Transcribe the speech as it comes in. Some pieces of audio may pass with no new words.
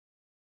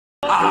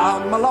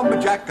I'm a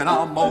lumberjack and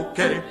I'm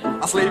okay.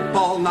 I sleep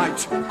all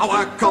night, I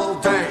work all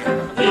day.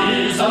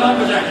 He's a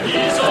lumberjack,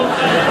 he's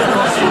okay.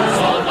 He sleeps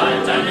all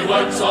night and he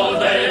works all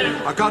day.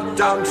 I cut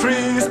down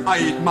trees, I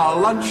eat my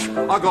lunch,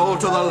 I go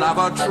to the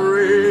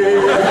lavatory.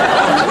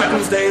 On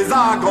Wednesdays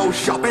I go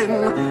shopping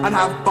and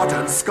have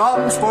buttered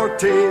scones for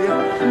tea.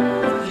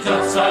 He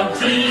cuts down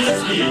trees,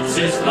 he eats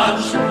his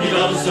lunch, he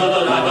goes to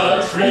the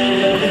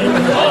lavatory.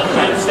 On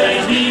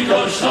Wednesdays he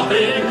goes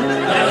shopping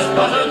and has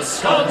buttered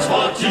scones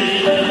for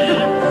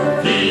tea.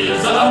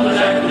 He's a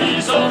lumberjack,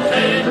 he's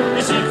okay.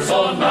 He sleeps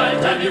all night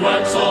and he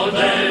works all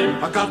day.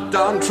 I cut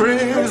down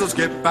trees, I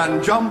skip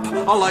and jump,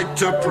 I like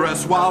to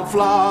press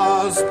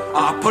wildflowers.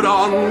 I put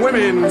on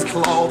women's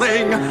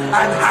clothing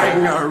and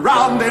hang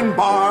around in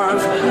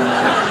bars. He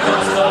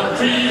cuts down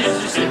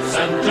trees, he skips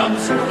and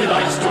jumps, he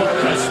likes to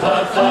press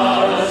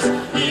wildflowers.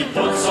 He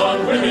puts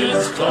on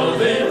women's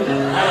clothing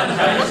and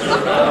hangs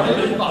around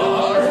in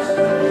bars.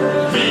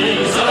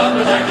 He's a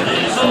lumberjack and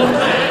he's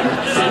okay.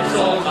 He sleeps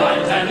all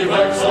night and he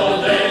works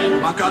all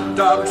day. I cut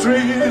down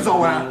trees, I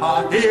wear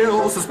high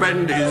heels,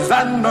 suspenders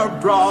and a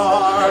bra.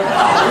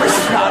 I wish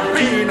I'd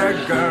been a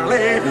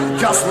girlie,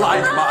 just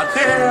like my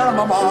dear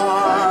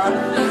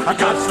mama. I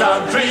cut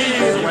down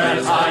trees,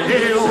 wear high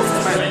heels,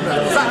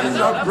 suspenders and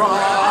a bra.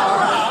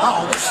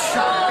 I wish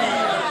I'd